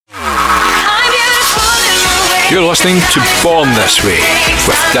You're listening to Born This Way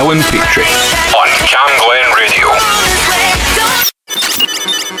with Dylan Petrie on Cam Glen Radio.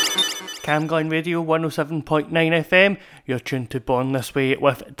 Cam Glen Radio 107.9 FM. You're tuned to Born This Way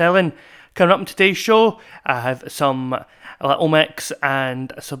with Dylan. Coming up in today's show, I have some Little Mix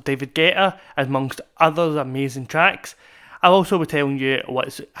and some David Guetta, amongst other amazing tracks. I'll also be telling you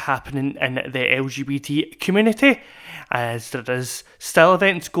what's happening in the LGBT community, as there is still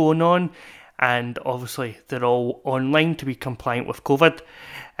events going on, and obviously they're all online to be compliant with COVID.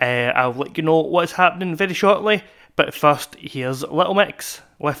 I'll let you know what's happening very shortly, but first, here's Little Mix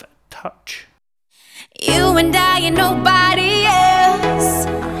with Touch. You and I and nobody else,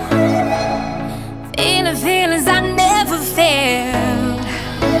 feeling feelings I never felt.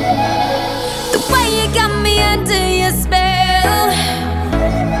 The way you got me under your spell,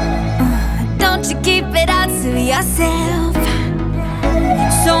 don't you keep it all to yourself.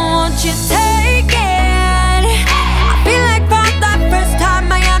 So won't you take it? I feel like for the first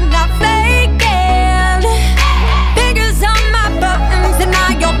time I am not faking. Fingers on my buttons and now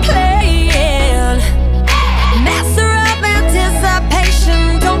you're playing. Master of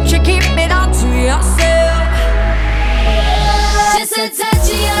anticipation, don't you keep it all to yourself. Just a touch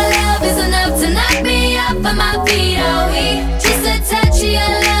of your love is enough to knock me off of my feet, oh we. Just a touch of your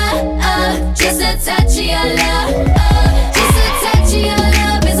love, just a touch of your love, just a touch of your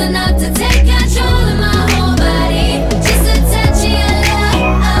love is enough to take control of my whole body. Just a touch of your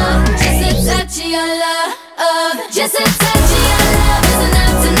love, just a touch of your love, just a touch of your love is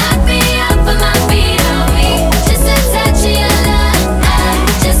enough to knock me off of my feet, oh we. Just a touch of your love,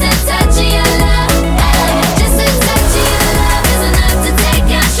 just a touch of your love, just a touch of your love is enough to take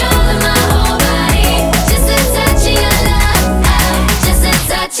control of my whole body. Just a touch of your love, just a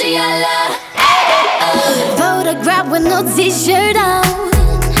touch of your love. Photograph with no t-shirt on.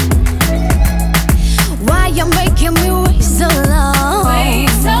 Why you making me wait so long? Wait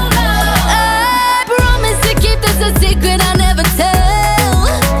so long. I promise to keep this a secret I'll never tell,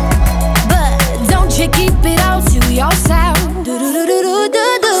 but don't you keep it all to yourself.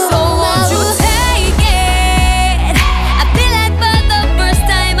 So won't you take it? I feel like for the first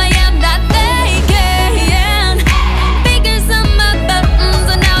time I am not faking. Fingers on my buttons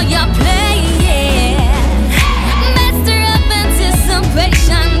and now you're playing. Master of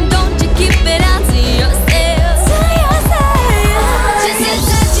anticipation, don't you keep it all to yourself. Just a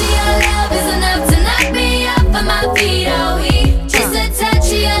touch of your love is enough to knock me off of my feet, oh we. Just a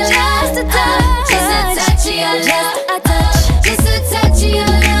touch of your love, just a touch of your love, just a touch of your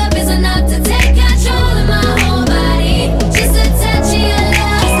love is enough to take control of my whole body. Just a touch of your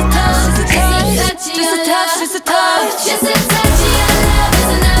love, just a touch of your love, just a touch of your love is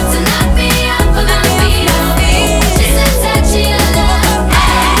enough to knock me off of my feet, oh we. Just a touch of your love,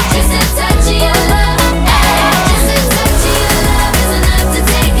 just a touch of your love, just a touch of your love is enough to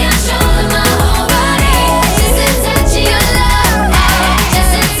take control of my whole body. Just a touch of your love,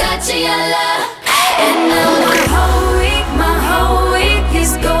 just a touch of your love. And now my whole week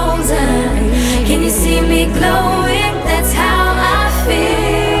is golden. Can you see me glowing? That's how I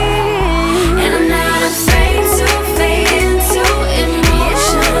feel. And I'm not afraid to fade into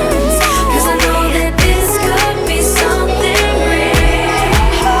emotions, 'cause I know that this could be something real.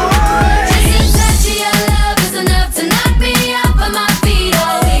 Just a touch of your love is enough to knock me off of my feet,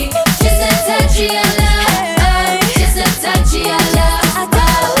 oh we. Just a touch of your love, just a touch of your love,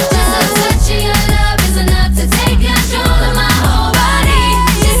 just a touch of your love is enough to take control of my whole body.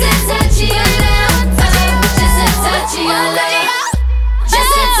 Just a touch of your love, just a touch of your love,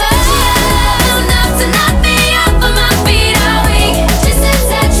 just a touch of your love is enough to knock me off of my feet, oh we. Just a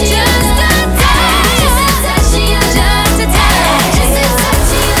touch of your love, just a touch of your love, just a touch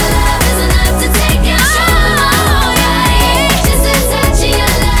of your love is enough to take control of my whole body. Just a touch of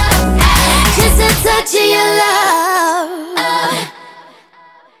your love, just a touch of your love.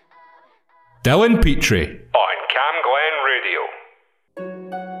 Dylan Petrie on Cam Glen Radio.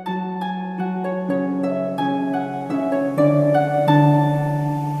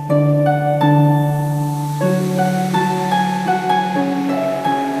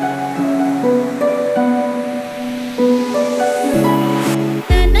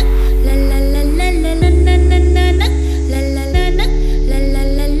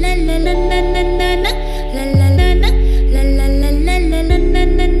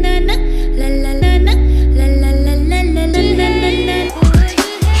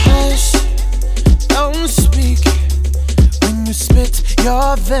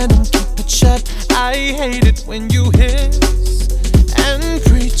 Your venom, keep it shut. I hate it when you hiss and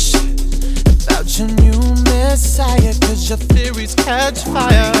preach about your new messiah, 'cause your theories catch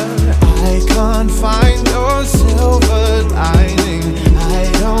fire. I can't find your silver lining. I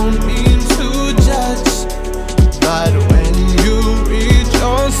don't mean to judge, but when you read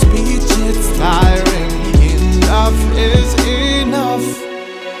your speech it's tiring. Enough is enough.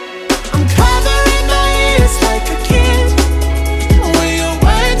 I'm covering my ears like a kid. When your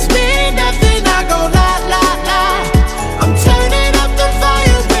words mean nothing, I go la la la. I'm turning up the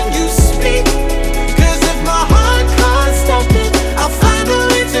volume when you speak, 'cause if my heart can't stop it, I'll find a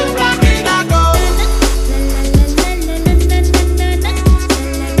way to rock it. I go.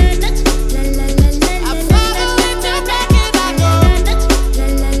 I'll find a way to rock it. I go.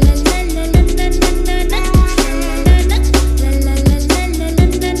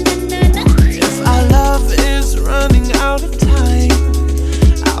 If our love is running out of time,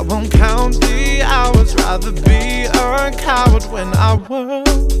 I won't count the hours. Rather be a coward when our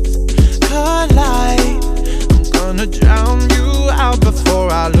worlds collide. I'm gonna drown you out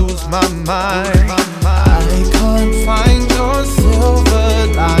before I lose my mind. I can't find your silver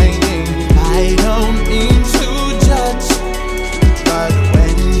lining. I don't mean to judge, but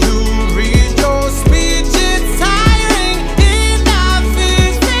when you read your speech it's tiring. Enough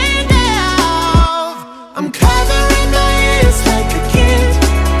is enough. I'm covering my ears like a kid.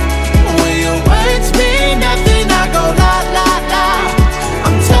 When your words mean nothing, I go la la la.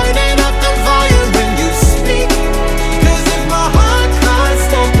 I'm turning up the volume when you speak, 'cause if my heart can't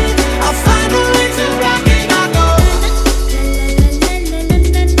stop it, I'll find a way to rock it. I go.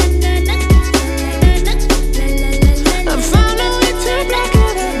 I found a way to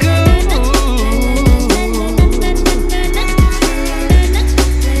rock it.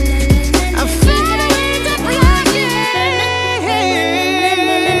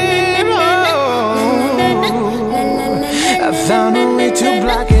 I go. I found a way to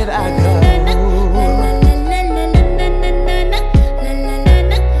rock it. I found a way to block it. I go.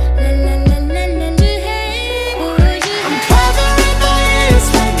 I'm covering my ears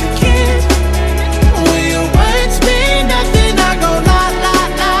like a kid. When your words mean nothing, I go la la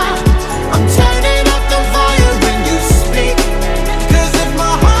la. I'm turning up the volume when you speak, 'cause if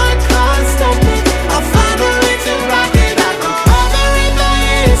my heart can't stop it, I'll find a way to rock it. I'm covering my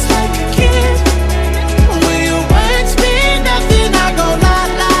ears like a kid. When your words mean nothing, I go la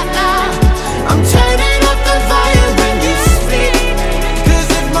la la. I'm turning up the volume when you speak, 'cause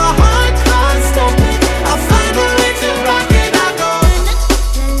if my heart can't stop it, I'll find a way to rock it. I go.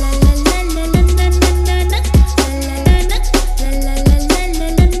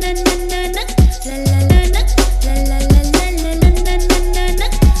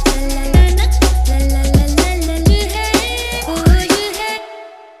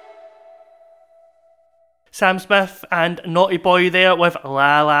 Sam Smith and Naughty Boy there with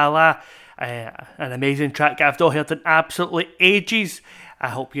La La La. An amazing track I've not heard in absolutely ages. I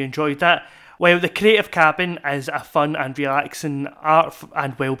hope you enjoyed that. Well, the Creative Cabin is a fun and relaxing art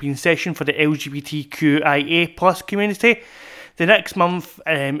and wellbeing session for the LGBTQIA plus community. The next month,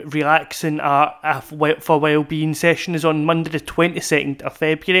 relaxing art for wellbeing session is on Monday the 22nd of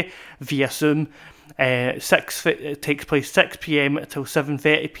February via Zoom. It takes place 6 p.m. till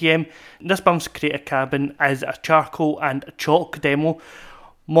 7:30 p.m. This month's Creative Cabin is a charcoal and chalk demo.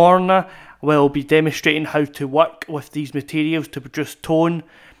 Morna will be demonstrating how to work with these materials to produce tone,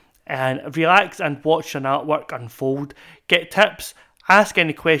 and relax and watch an artwork unfold. Get tips, ask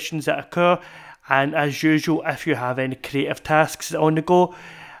any questions that occur, and as usual, if you have any creative tasks on the go,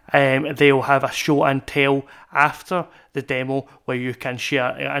 they'll have a show and tell after the demo where you can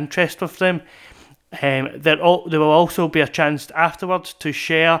share your interest with them. There will also be a chance afterwards to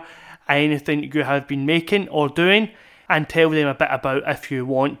share anything you have been making or doing and tell them a bit about if you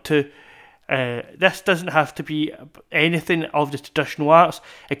want to. This doesn't have to be anything of the traditional arts.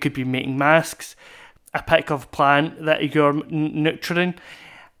 It could be making masks, a pick of plant that you're nurturing,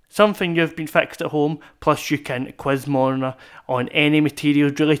 something you've been fixed at home, plus you can quiz Morna on any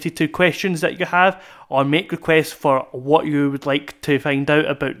materials related to questions that you have, or make requests for what you would like to find out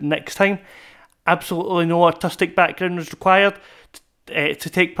about next time. Absolutely no artistic background is required to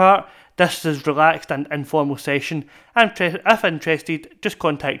take part. This is a relaxed and informal session. If interested, just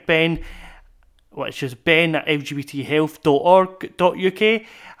contact Ben, which is ben@lgbthealth.org.uk,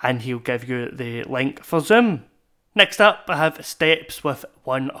 and he'll give you the link for Zoom. Next up, I have Steps with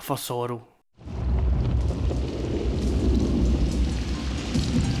One for Sorrow.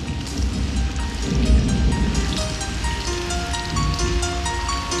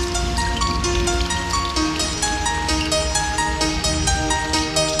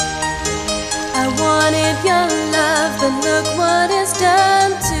 I wanted your love, but look what it's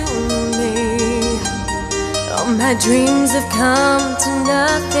done to me. All my dreams have come to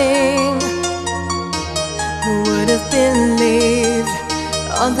nothing.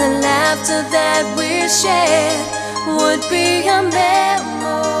 the laughter that we shared would be a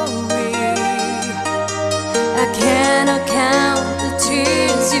memory. I cannot count the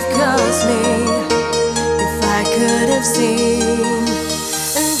tears you've caused me. If I could have seen.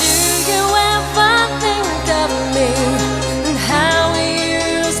 And do you ever think of me and how we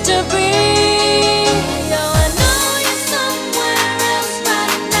used to be? Oh, I know you're somewhere else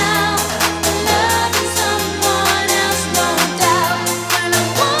right now, loving someone else, no doubt. And I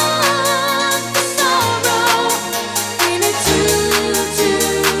want the sorrow, ain't it too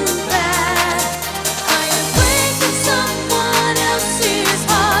bad? Are you breaking someone else's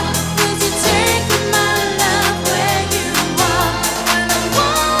heart? 'Cause you're taking my love where you are. And I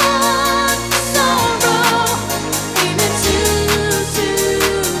want the sorrow, ain't it too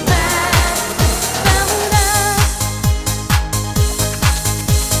bad? Found out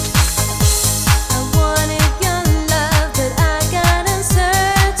I wanted your love, but I got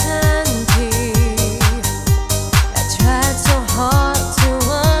uncertainty. I tried so hard to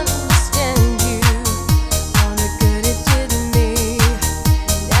understand you, all the good it did me.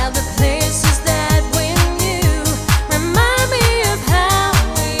 Now the places that we knew remind me of how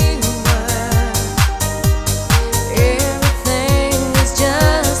we were. Everything is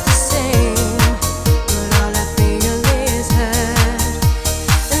just the same, but all I feel is hurt.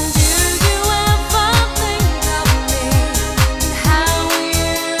 And do you ever think of me and how we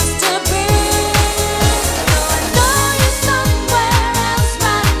used to be? Oh, I know you're somewhere else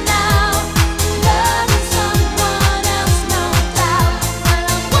right now, loving someone else, no doubt. But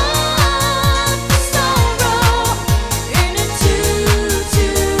I want the sorrow, ain't it too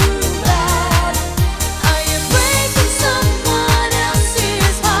bad? Are you breaking someone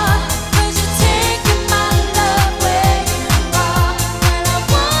else's heart? 'Cause you're taking my love where you are. And I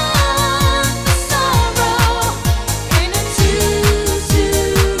want the sorrow, ain't it too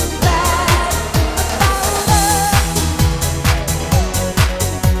bad?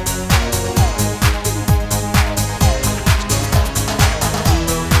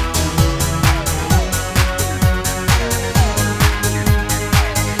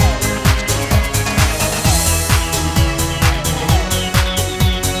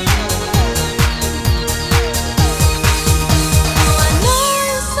 I know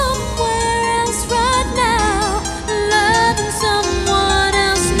you're somewhere else right now, loving someone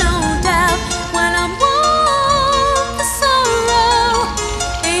else, no doubt. When I want the sorrow,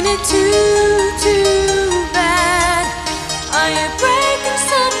 ain't it too bad? Are you breaking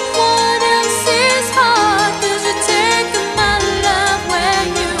someone else's heart? 'Cause you're taking my love where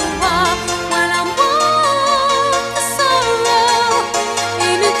you are. When I want the sorrow,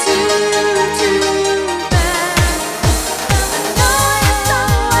 ain't it too bad? I know you're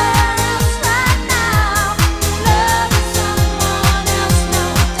somewhere else right now, loving someone else, no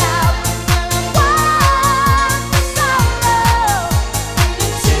doubt. When I want the sorrow, ain't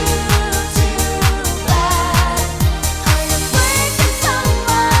it too bad? Are you breaking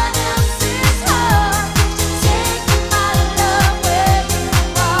someone else's heart? 'Cause you're taking my love where you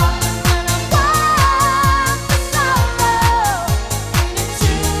are. When I want the sorrow, ain't it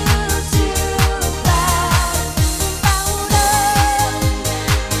too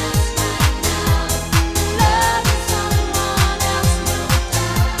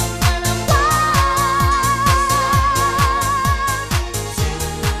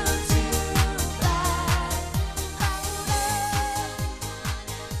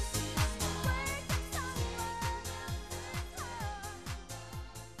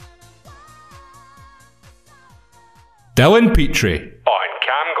Dylan Petrie on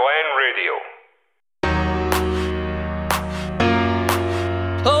Cam Glen Radio.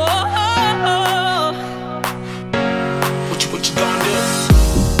 What you gonna do?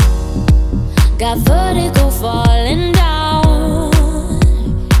 Got vertigo falling down,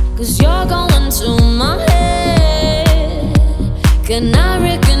 'cause you're going to my head. Can I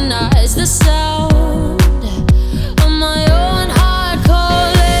recognize the sound of my own heart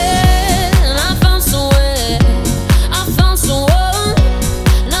calling? And I found somewhere, I found someone,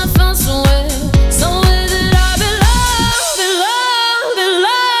 and I found somewhere that I belong.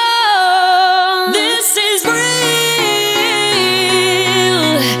 This is real,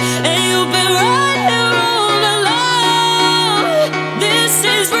 and you've been right here all along. This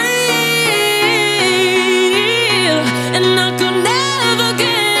is real, and I could never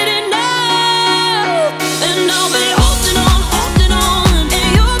get enough.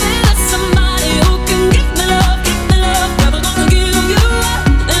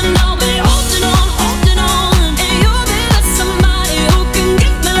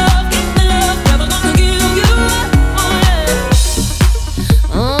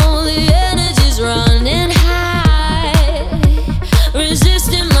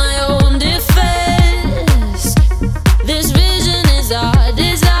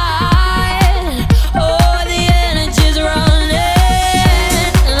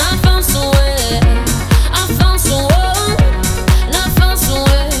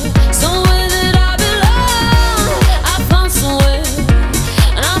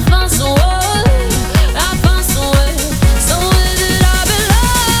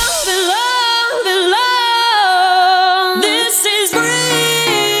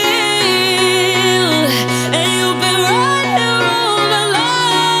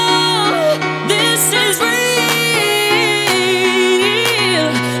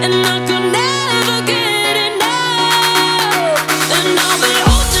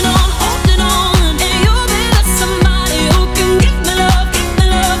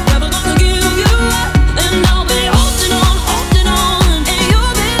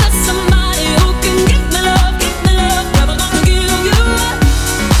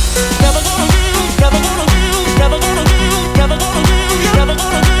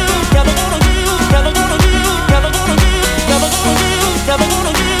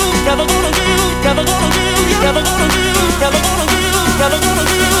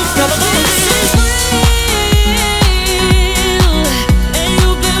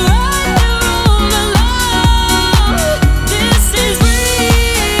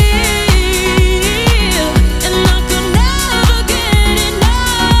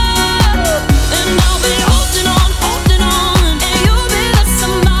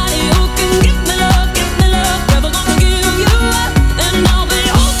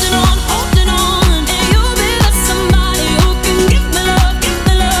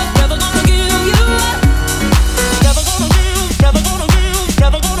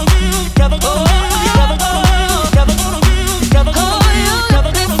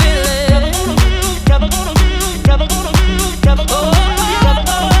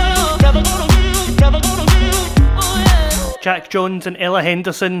 Jones and Ella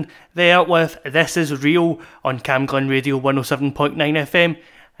Henderson there with This Is Real on Cam Glen Radio 107.9 FM.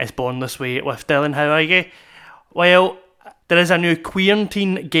 It's Born This Way with Dylan. How are you? Well, there is a new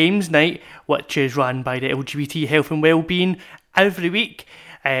Queertine Games Night which is run by the LGBT Health and Wellbeing every week.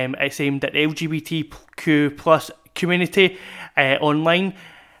 It's aimed at the LGBTQ plus community online,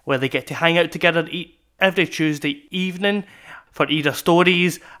 where they get to hang out together every Tuesday evening for either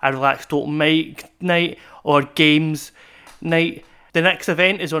stories, a relaxed open mic night, or games night. The next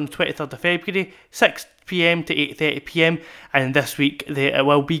event is on the 23rd of February, 6pm to 8:30pm, and this week there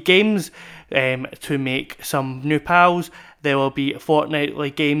will be games to make some new pals. There will be a fortnightly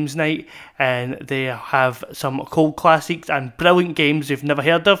games night, and they have some cold classics and brilliant games you've never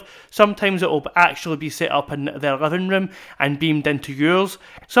heard of. Sometimes it will actually be set up in their living room and beamed into yours.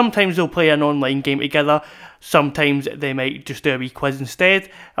 Sometimes they'll play an online game together. Sometimes they might just do a wee quiz instead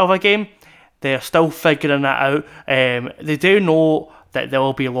of a game. They're still figuring that out. They do know that there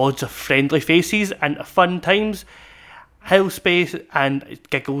will be loads of friendly faces and fun times. House space and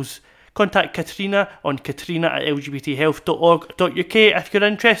giggles. Contact Katrina on katrina@lgbthealth.org.uk if you're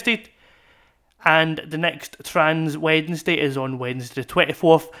interested. And the next Trans Wednesday is on Wednesday the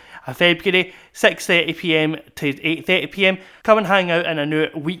 24th of February, 6:30pm to 8:30pm. Come and hang out in a new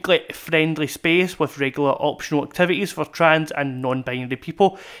weekly friendly space with regular optional activities for trans and non-binary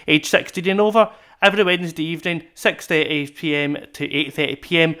people aged 16 and over. Every Wednesday evening, 6:30pm to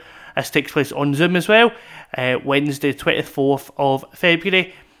 8:30pm. This takes place on Zoom as well. Wednesday 24th of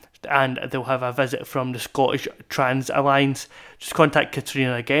February. And they'll have a visit from the Scottish Trans Alliance. Just contact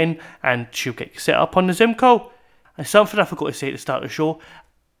Katrina again and she'll get you set up on the Zoom call. And something I forgot to say at the start of the show,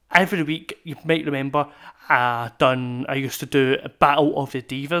 every week, you might remember, I used to do a Battle of the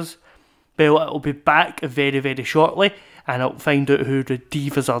Divas. Well, it'll be back very, very shortly, and I'll find out who the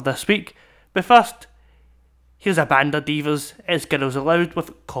divas are this week. But first, here's a band of divas. It's Girls Aloud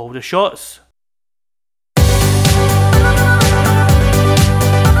with Call the Shots.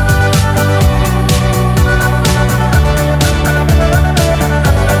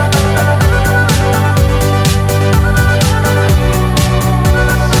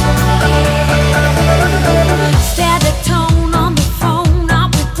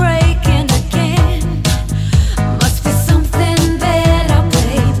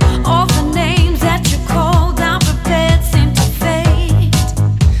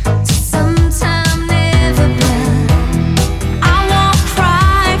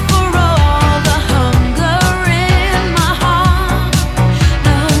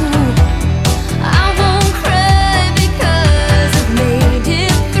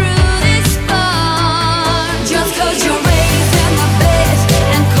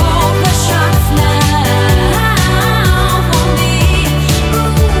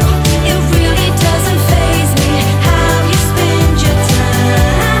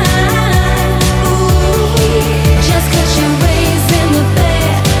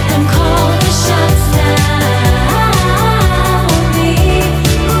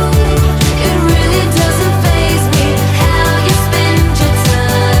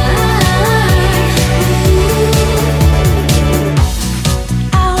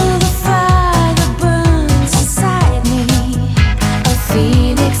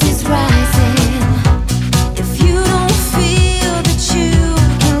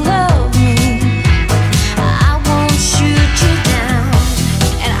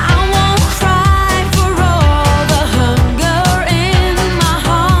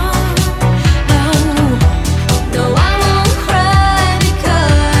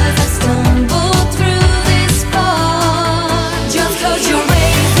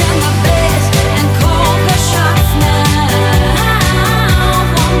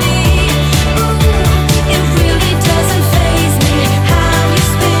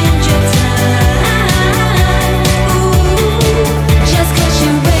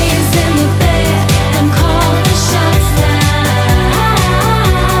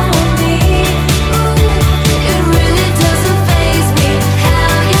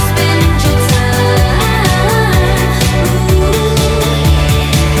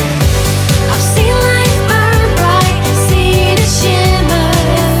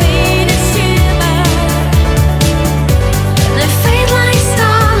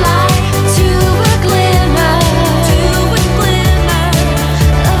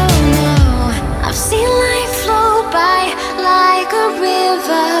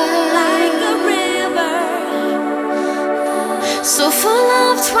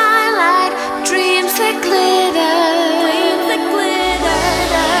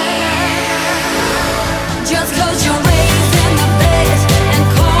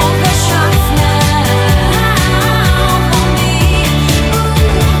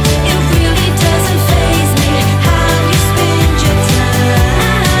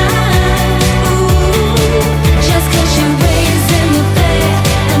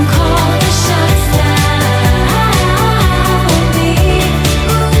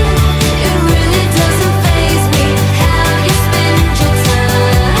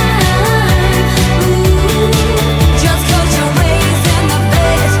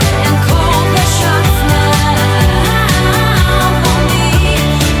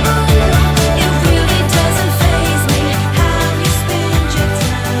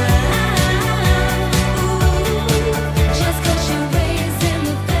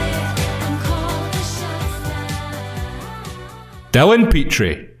 Dylan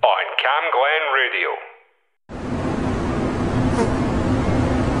Petrie on Cam Glen Radio.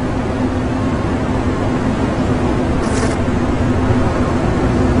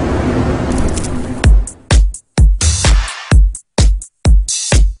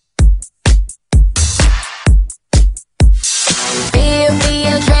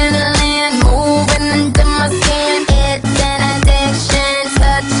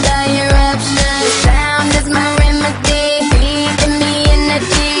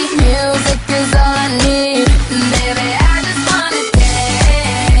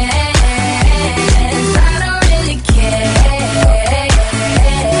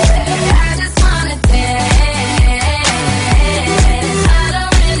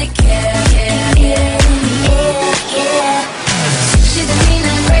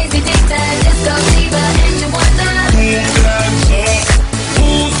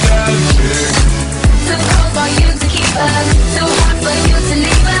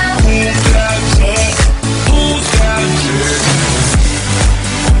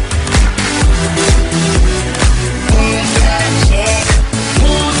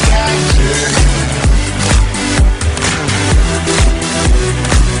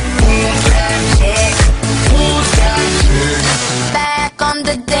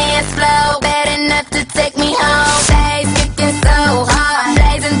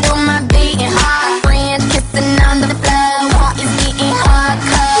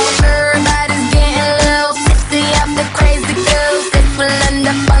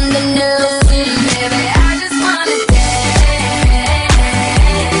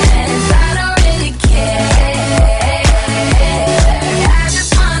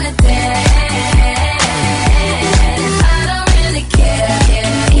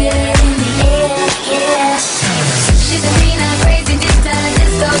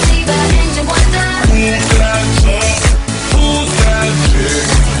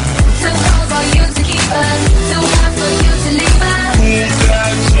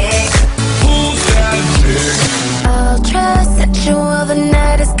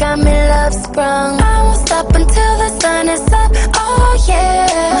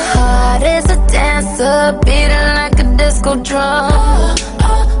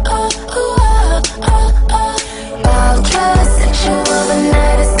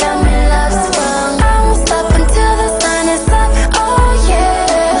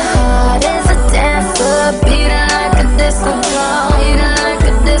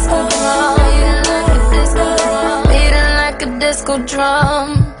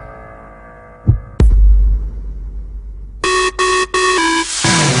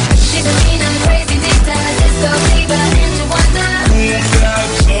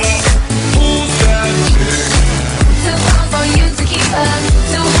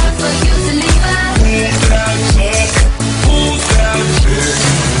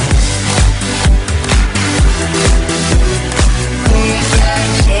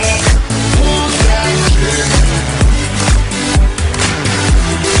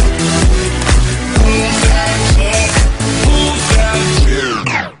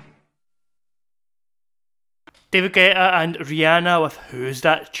 David Guetta and Rihanna with Who's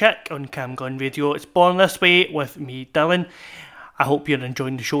That Chick on Cam Glen Radio. It's Born This Way with me, Dylan. I hope you're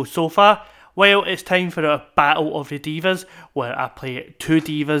enjoying the show so far. Well, it's time for a Battle of the Divas, where I play two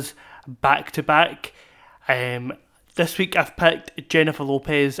divas back to back. This week I've picked Jennifer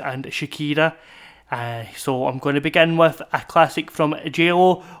Lopez and Shakira. So I'm going to begin with a classic from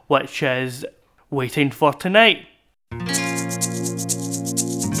J-Lo, which is Waiting for Tonight.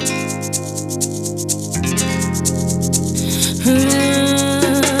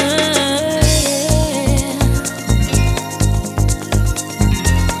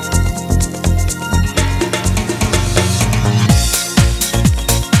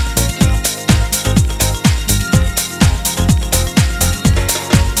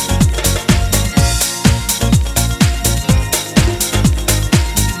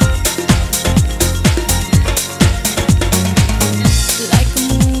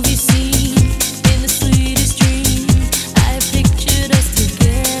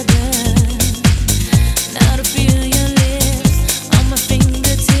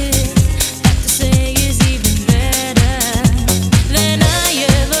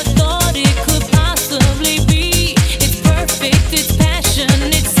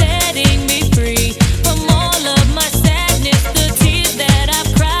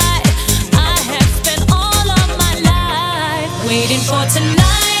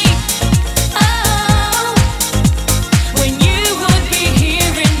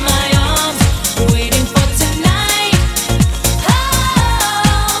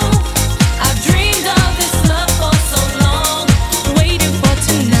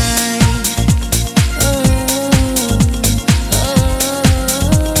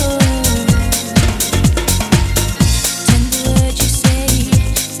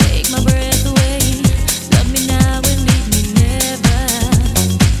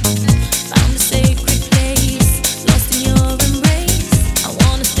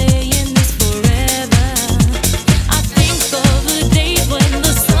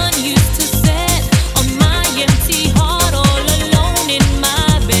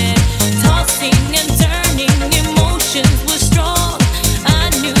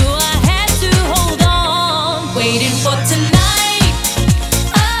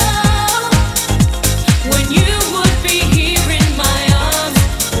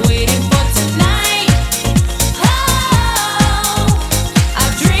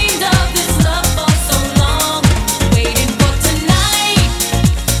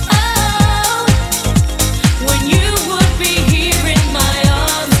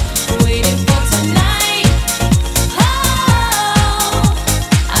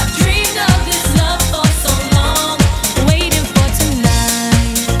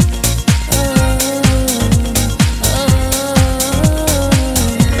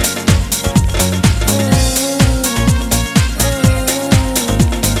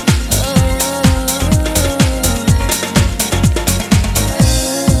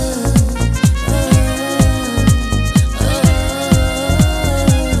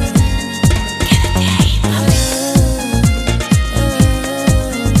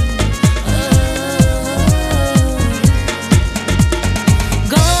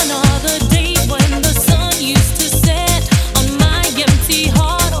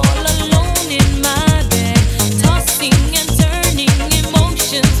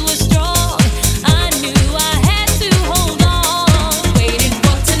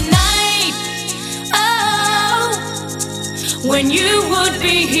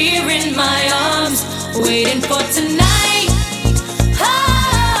 waiting for tonight.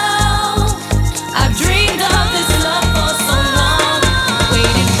 Oh, I've dreamed of this love for so long,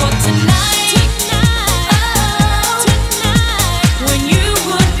 waiting for tonight. Oh, when you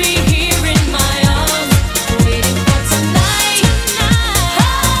would be here in my arms, waiting for tonight. Oh,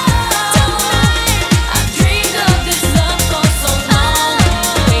 I've dreamed of this love for so long,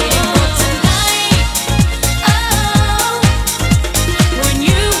 waiting for tonight. Oh, when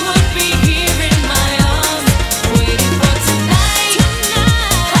you would be here in my arms, waiting for tonight.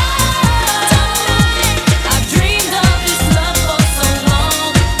 I've dreamed of this love for so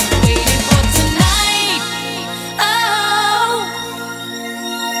long, waiting for tonight. Oh.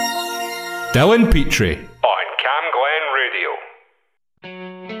 Dylan Petrie on Cam Glen Radio.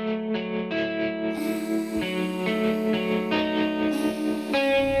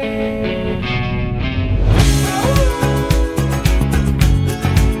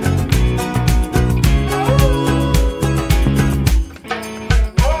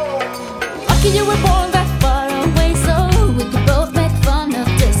 Lucky you were born that far away, so we could both make fun of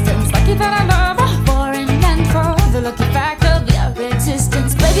distance. Lucky that I love a foreign land for the lucky fact of your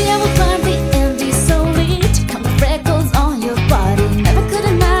existence. Baby, I will climb the Andes solely to count the freckles on your body. Never could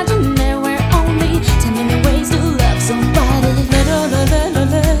imagine there were only 10 million ways to love somebody.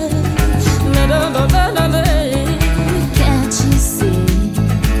 Can't you see?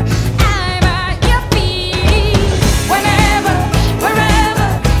 I'm at your feet. Whenever, wherever,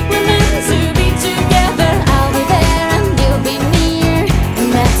 we're meant to be together. I'll be there and you'll be near, and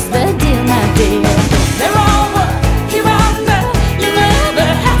that's the deal, my dear. They're over, you're under. You never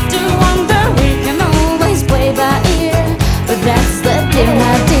have to wonder. We can always play by ear, but that's the deal,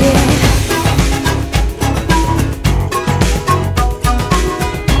 my dear.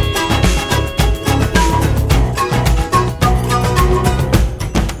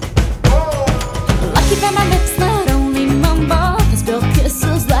 Lucky that my lips not only mumble, they spill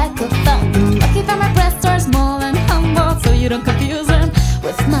kisses like a fountain. Lucky that my breasts are small and humble, so you don't confuse them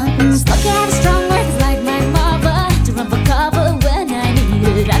with mountains. Lucky I have strong words like my mother to run for cover when I need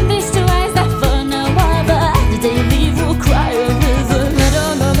it. And these two eyes that for no other, the day you leave will cry a river.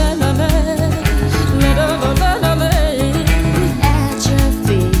 At your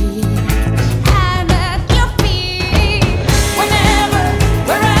feet, I'm at your feet. Whenever,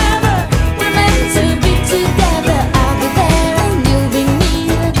 wherever, we're meant to be together. I'll be there and you'll be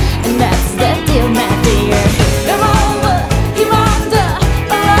near, and that's the deal, my dear. They're over, you're under,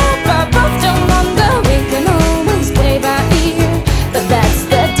 or up above, don't wonder. We can always play by ear, but that's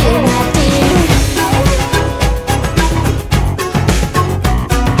the deal, my dear.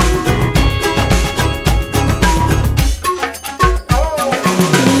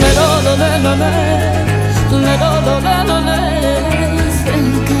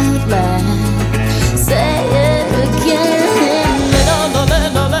 Think out loud, say it again.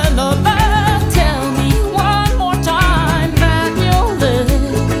 Tell me one more time that you'll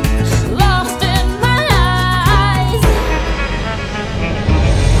live lost in my eyes.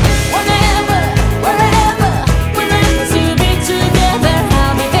 Whenever, wherever, we're meant to be together.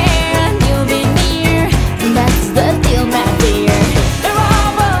 I'll be there and you'll be near, and that's the deal, my dear. They're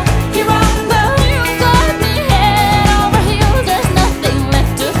over, you're under, you got me head over heels. There's nothing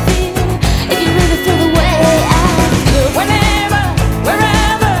left to feel if you really feel the way I feel. Whenever,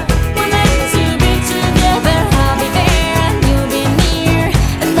 wherever, we're meant to be together. I'll be there and you'll be near,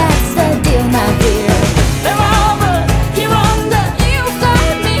 and that's the deal, my dear. They're over, you're under, you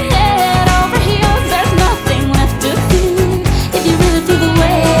got me head over heels. There's nothing left to feel if you really feel the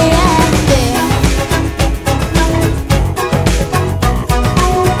way I feel.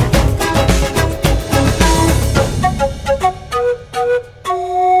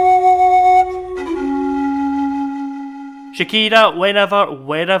 Shakira, whenever,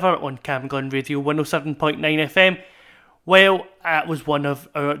 wherever on Cam Glen Radio 107.9 FM. Well, that was one of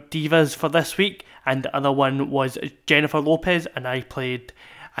our divas for this week, and the other one was Jennifer Lopez, and I played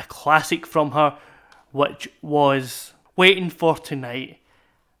a classic from her, which was Waiting for Tonight.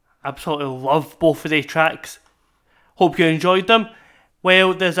 Absolutely love both of the tracks. Hope you enjoyed them.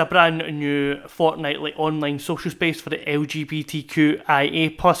 Well, there's a brand new fortnightly online social space for the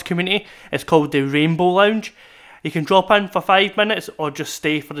LGBTQIA+ community. It's called the Rainbow Lounge. You can drop in for 5 minutes or just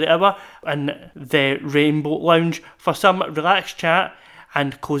stay for the hour in the Rainbow Lounge for some relaxed chat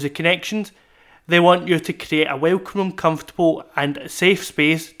and cosy connections. They want you to create a welcoming, comfortable and safe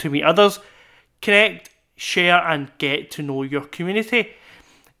space to meet others, connect, share and get to know your community.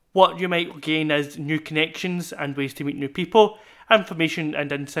 What you might gain is new connections and ways to meet new people, information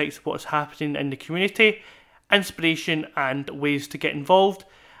and insights of what's happening in the community, inspiration and ways to get involved,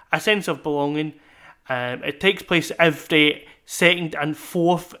 a sense of belonging, It takes place every second and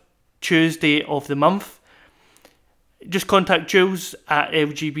fourth Tuesday of the month. Just contact Jules at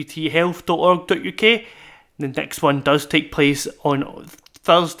lgbthealth.org.uk. The next one does take place on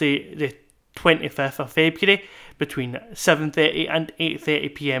Thursday the 25th of February between 7:30 and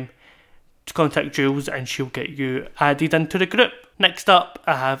 8:30pm. To contact Jules and she'll get you added into the group. Next up,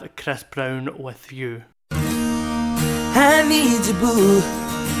 I have Chris Brown with You. I need you, boo.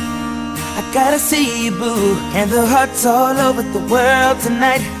 I gotta see you, boo. And the hearts all over the world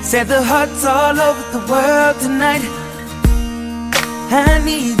tonight. Said the hearts all over the world tonight. I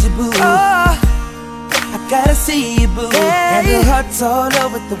need you, boo. Oh, I gotta see you, boo. Yeah. And the hearts all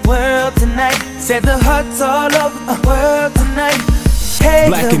over the world tonight. Said the hearts all over the world tonight. Hey,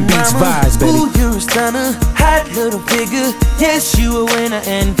 Black and Beats vibes, baby. Ooh, you're a stunner, hot little figure. Yes, you a winner,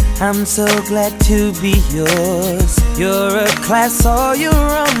 and I'm so glad to be yours. You're a class all your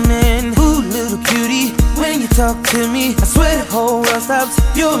own, and ooh, little cutie, when you talk to me, I swear the whole world stops.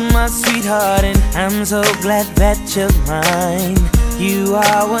 You're my sweetheart, and I'm so glad that you're mine. You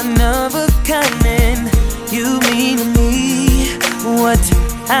are one of a kind, and you mean to me what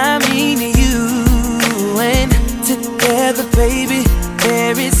I mean to you. And together, baby,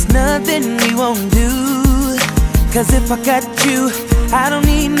 there is nothing we won't do. Cause if I got you, I don't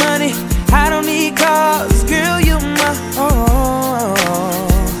need money, I don't need cars. Girl, you're my all.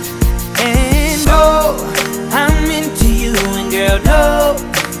 And oh, I'm into you. And girl, no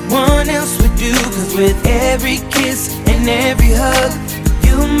one else would do. Cause with every kiss and every hug,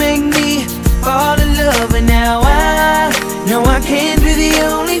 you make me fall in love. And now I know I can't be the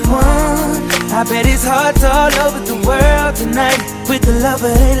only one. I bet it's hearts all over the world tonight. With the love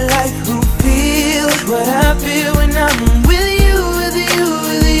of their life who feel what I feel when I'm with you, with you,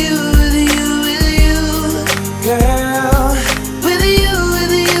 with you, with you, with you, girl. With you,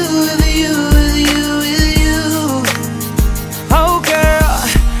 with you, with you, with you, with you. Oh girl,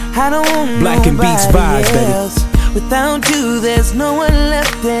 I don't want Black and Beats vibes, baby. else. Without you, there's no one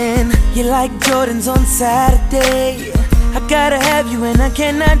left. And you're like Jordans on Saturday. I gotta have you and I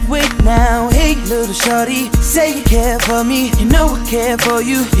cannot wait now. Hey little shorty, say you care for me. You know I care for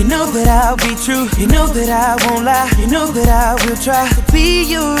you. You know that I'll be true. You know that I won't lie. You know that I will try to be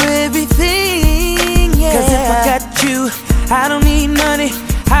your everything, yeah. Cause if I got you, I don't need money,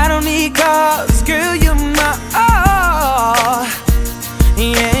 I don't need cars. Girl, you're my all.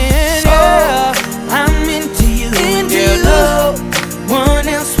 Yeah, yeah. I'm into you. And girl, no one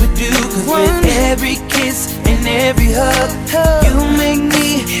else would do. Cause with every kiss and every hug, you make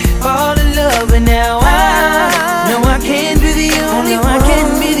me fall in love. And now I know I can't be the only one. I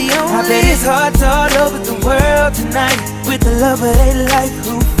can't be the only. I bet it's hearts all over the world tonight. With the love of their life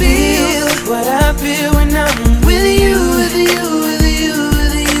who feel what I feel when I'm with you, with you, with you,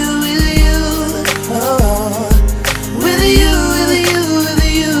 with you, with you. Oh, with you, with you, with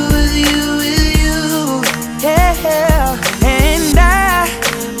you, with you, with you. Yeah, and I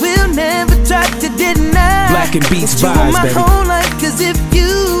will never try to deny Black and Beats that you were vibes, my baby. whole life. Cause if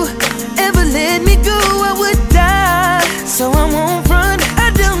you ever let me go, I would die. So I won't run, I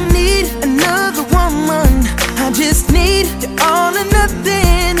don't need another woman. I just need you all or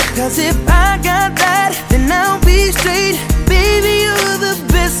nothing. Cause if I got that, then I'll be straight. Baby, you're the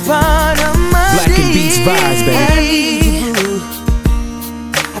best part of my Black and Beats vibes, baby.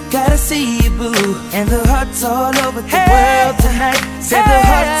 I gotta see you, boo. And the hearts all over the world tonight. Said the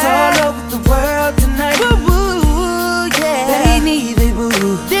hearts all over the world tonight. Woo, woo, yeah. They need it, boo.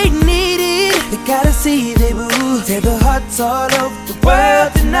 They need it. They gotta see they boo. Said the hearts all over the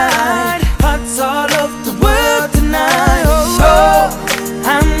world tonight. Hearts all over the world tonight. Oh,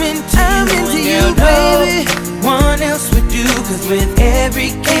 I'm into you, baby. One else would do. Cause with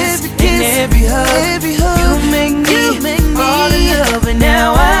every kiss and every hug, you make me fall in love. And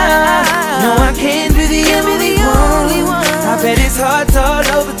now I know I can't be the only one. I bet it's hearts all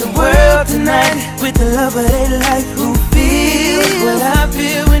over the world tonight. With the love of their life who feel what I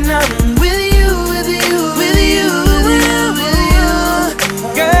feel when I'm with you, with you, with you, with you, with you,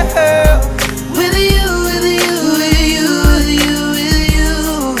 girl. With you, with you, with you, with you, with you.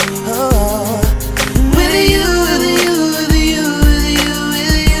 Oh, with you, with you, with you, with you,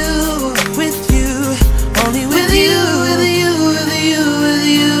 with you, with you, only with you, with you, with you, with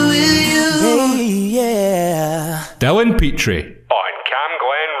you, with you. Hey, yeah. Dylan Petrie on Cam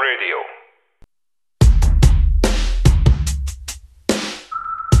Glen Radio.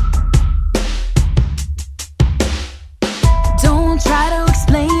 Don't try to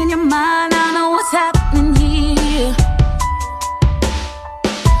explain your mind, I know what's happening here.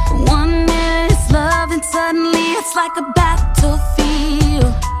 1 minute it's love and suddenly it's like a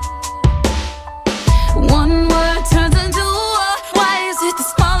battlefield.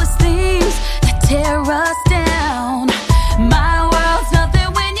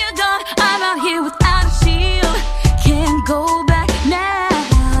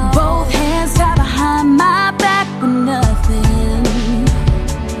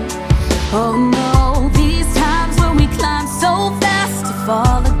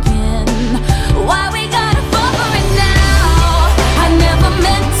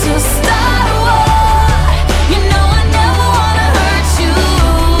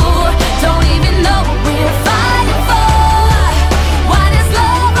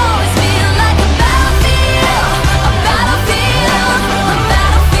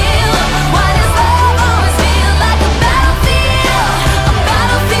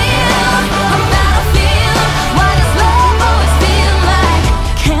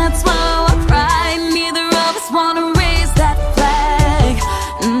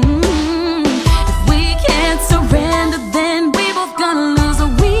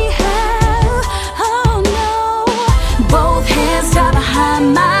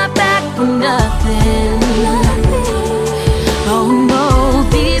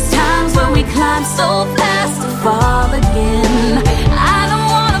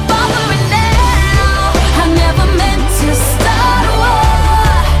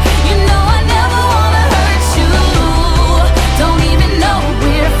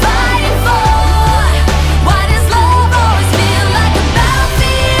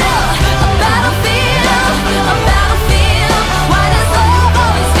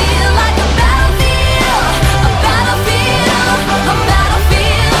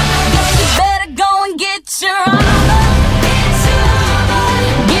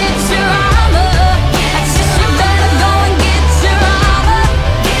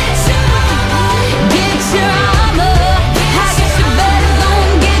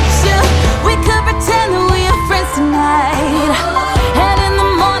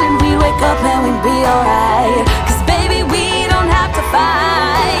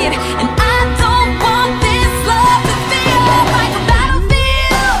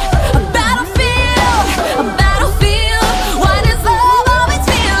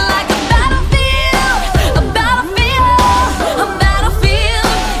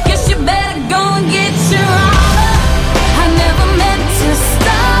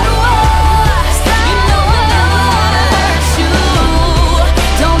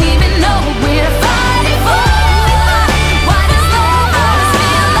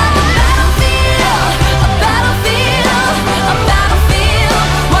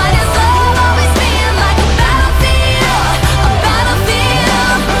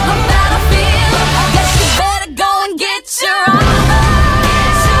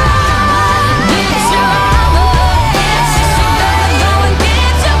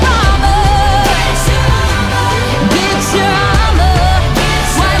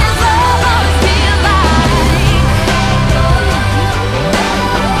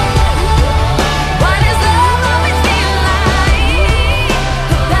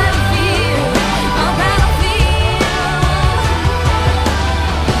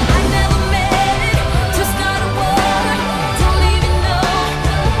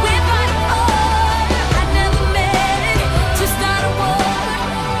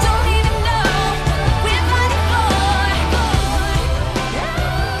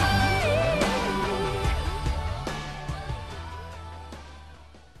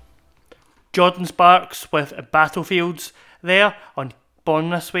 Jordan Sparks with Battlefields there on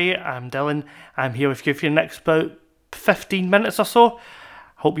Born This Way. I'm Dylan. I'm here with you for the next about 15 minutes or so.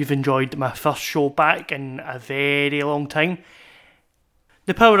 Hope you've enjoyed my first show back in a very long time.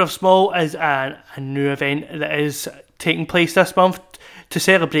 The Power of Small is a new event that is taking place this month to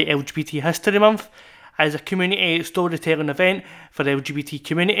celebrate LGBT History Month. As a community storytelling event for the LGBT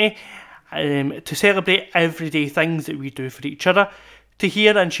community, to celebrate everyday things that we do for each other, to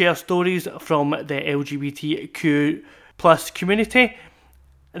hear and share stories from the LGBTQ plus community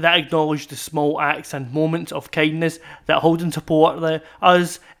that acknowledge the small acts and moments of kindness that hold and support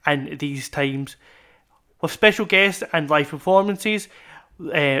us in these times. With special guests and live performances,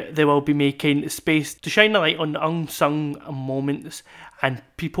 they will be making space to shine a light on unsung moments and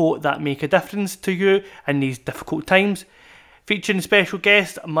people that make a difference to you in these difficult times. Featuring special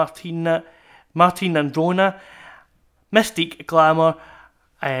guests Martin and Rona, Mystique Glamour,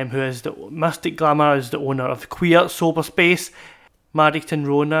 Mystique Glamour is the owner of Queer Sober Space, Married and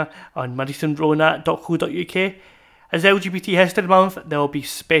Rona on marriedandrona.co.uk. As LGBT History Month, there will be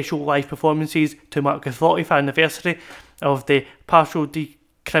special live performances to mark the 40th anniversary of the partial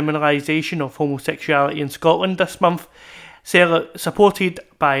decriminalisation of homosexuality in Scotland this month, supported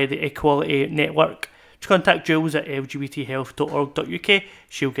by the Equality Network. To contact Jules at lgbthealth.org.uk,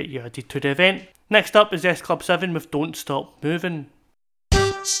 she'll get you added to the event. Next up is S Club 7 with Don't Stop Moving.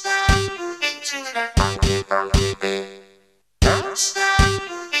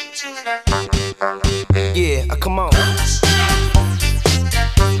 Yeah, come on.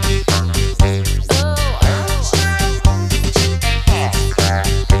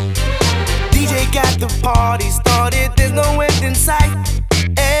 DJ got the party started, there's no end in sight.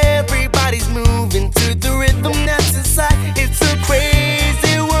 Everybody's moving to the rhythm that's inside. It's a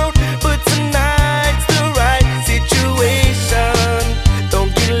crazy world, but tonight's the right situation.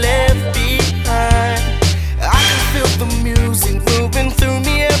 Don't get left behind. I can feel the music moving through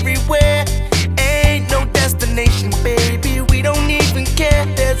me everywhere. Ain't no destination, baby, we don't even care.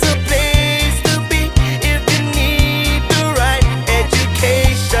 There's a place to be if you need the right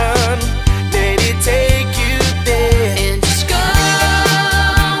education. Let it take you there. And just go.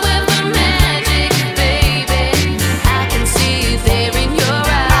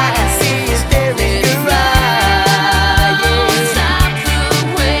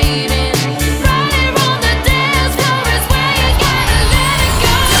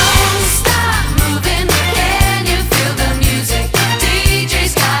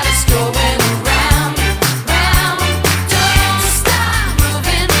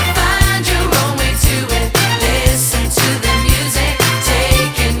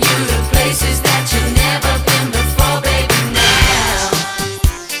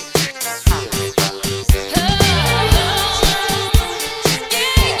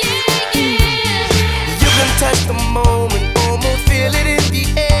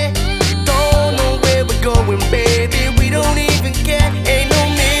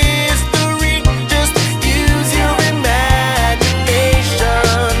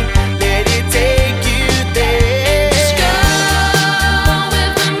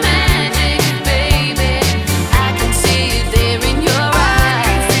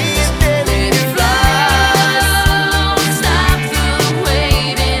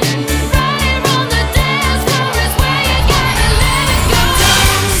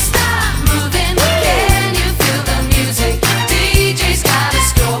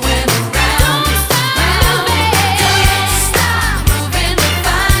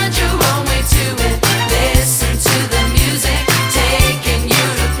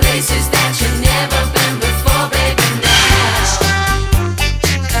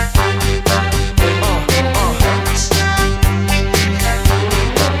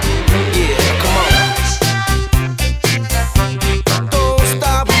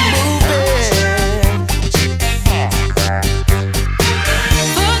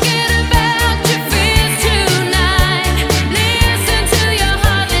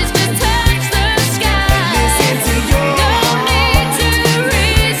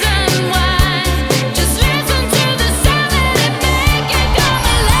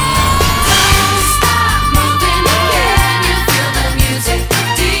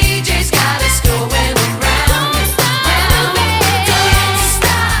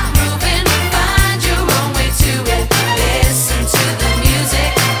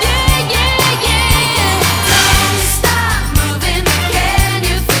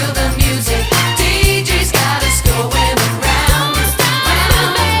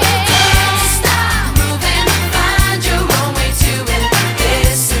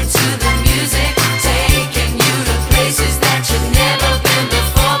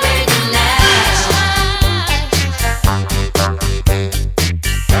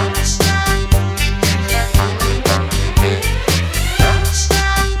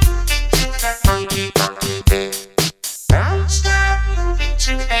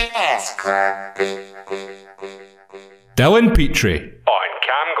 Dylan Petrie on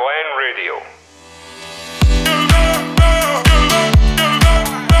Cam Glen Radio.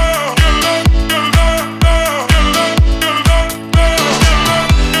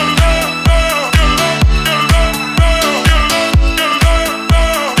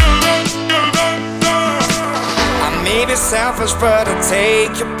 I may be selfish, but I'll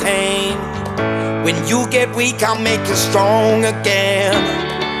take your pain. When you get weak, I'll make you strong again.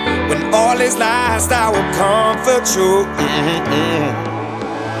 When all is lost, I will comfort you.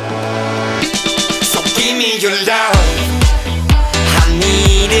 So give me your love, I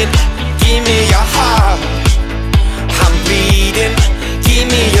need it. Give me your heart, I'm bleeding. Give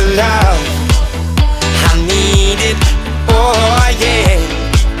me your love, I need it. Oh yeah,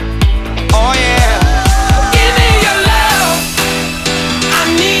 oh yeah. Give me your love, I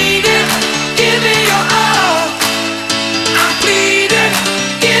need it. Give me your all, I'm bleeding.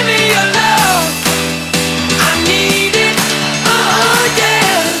 Give me your love, I need it. Oh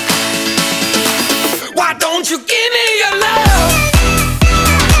yeah. Why don't you give me your love?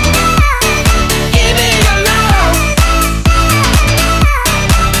 Give me your love.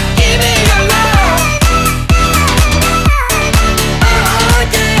 Give me your love. Oh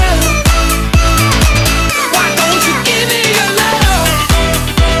yeah. Why don't you give me your love?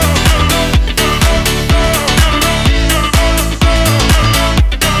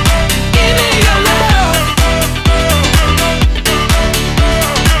 Give me your love.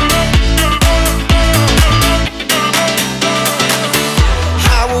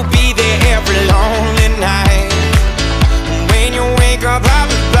 I will be there every lonely night. When you wake up, I'll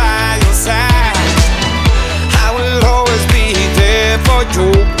be by your side. I will always be there for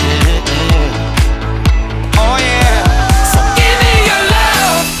you. Oh yeah. So give me your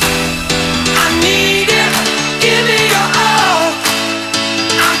love, I need it. Give me your all,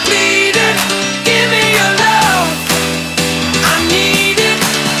 I'm bleeding. Give me your love, I need it.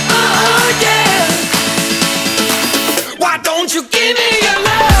 Oh yeah. Why don't you give me your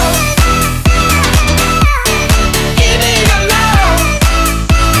love? Give me your love.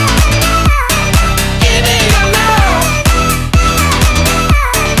 Give me your love.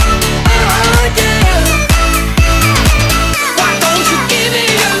 Oh yeah. Why don't you give me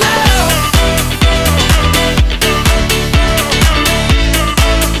your love?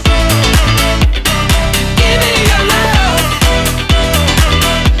 Give me your love.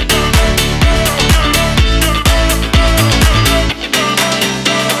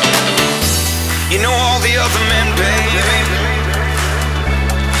 You know all the other men, baby,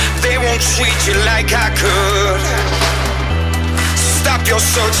 they won't treat you like I could. Stop your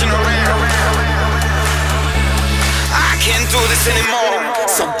searching around, I can't do this anymore.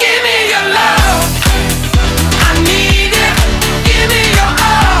 So give me your love, I need it. Give me your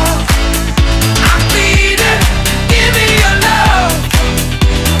all, I'm bleeding. Give me your love,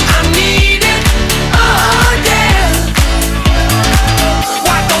 I need it. Oh yeah.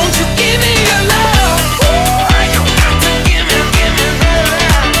 Why don't you give me your love? You got to give me that.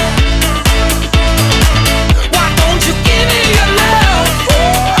 Why don't you give me your love?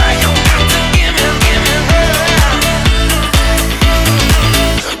 You got to give me that.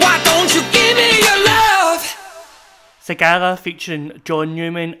 Why don't you give me your love? Sagara featuring John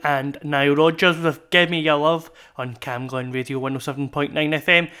Newman and Nile Rodgers with Give Me Your Love on Cam Glen Radio 107.9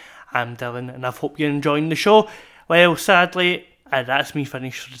 FM. I'm Dylan and I hope you're enjoying the show. Well, sadly, that's me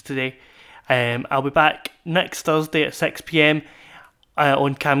finished for today. I'll be back next Thursday at 6pm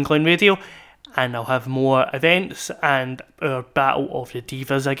on Cam Glen Radio, and I'll have more events and our Battle of the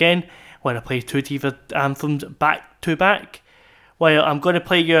Divas again, when I play two diva anthems back to back. Well, I'm going to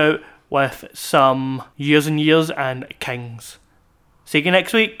play you out with some Years and Years and Kings. See you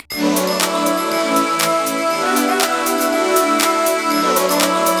next week.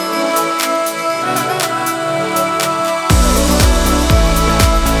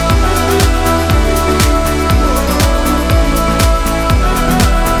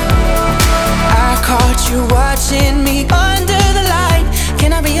 I caught you watching me under the light.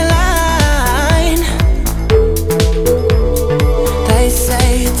 Can I realign? They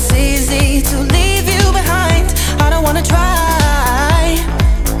say it's easy to leave you behind. I don't wanna try.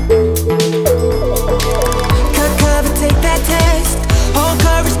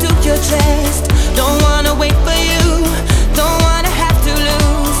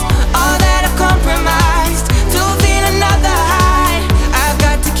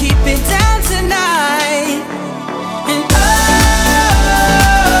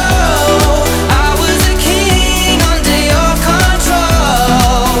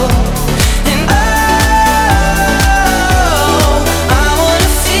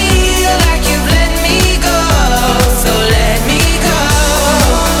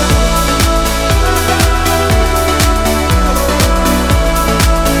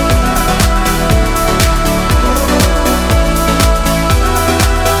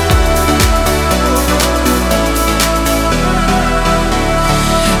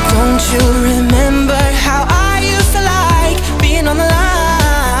 you remember how I used to like being on the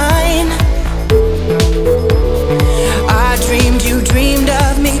line? I dreamed you dreamed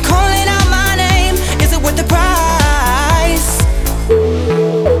of me calling out my name. Is it worth the price?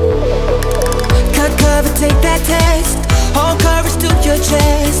 Cut cover, take that test. Hold courage to your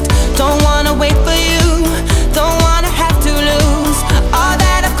chest. Don't wanna wait for you. Don't wanna have to lose all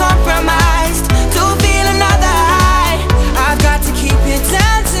that I've compromised to feel another high. I've got to keep it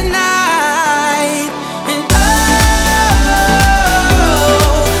down tonight. And oh,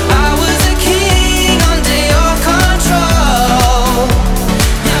 I was a king under your control.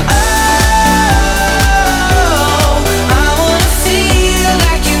 Oh, I wanna feel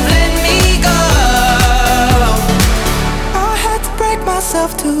like you've let me go. I had to break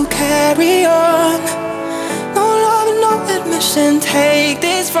myself to carry on. No love and no admission. Take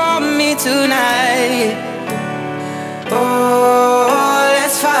this from me tonight.